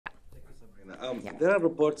Yeah. There are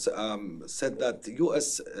reports said that the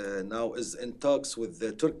U.S. Now is in talks with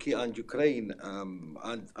Turkey and Ukraine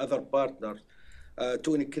and other partners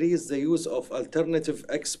to increase the use of alternative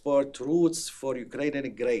export routes for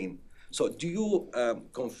Ukrainian grain. So, do you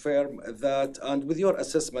confirm that? And with your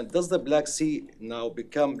assessment, does the Black Sea now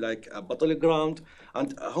become like a battleground?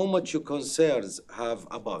 And how much your concerns have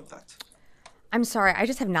about that? I'm sorry, I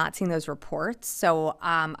just have not seen those reports, so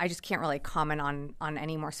I just can't really comment on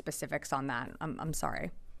any more specifics on that. I'm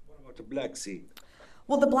sorry. What about the Black Sea?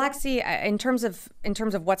 Well, the Black Sea, in terms of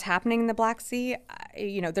what's happening in the Black Sea,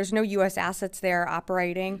 there's no U.S. assets there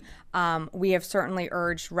operating. We have certainly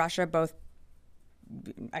urged Russia, both,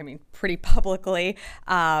 I mean, pretty publicly,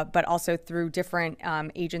 but also through different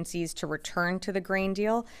agencies, to return to the grain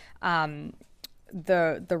deal.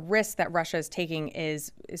 The risk that Russia is taking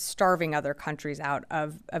is starving other countries out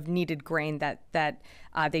of needed grain that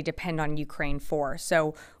they depend on Ukraine for.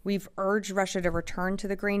 So we've urged Russia to return to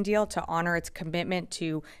the grain deal to honor its commitment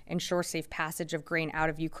to ensure safe passage of grain out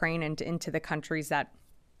of Ukraine and into the countries that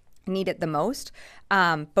need it the most.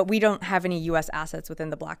 But we don't have any U.S. assets within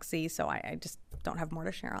the Black Sea, so I just don't have more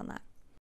to share on that.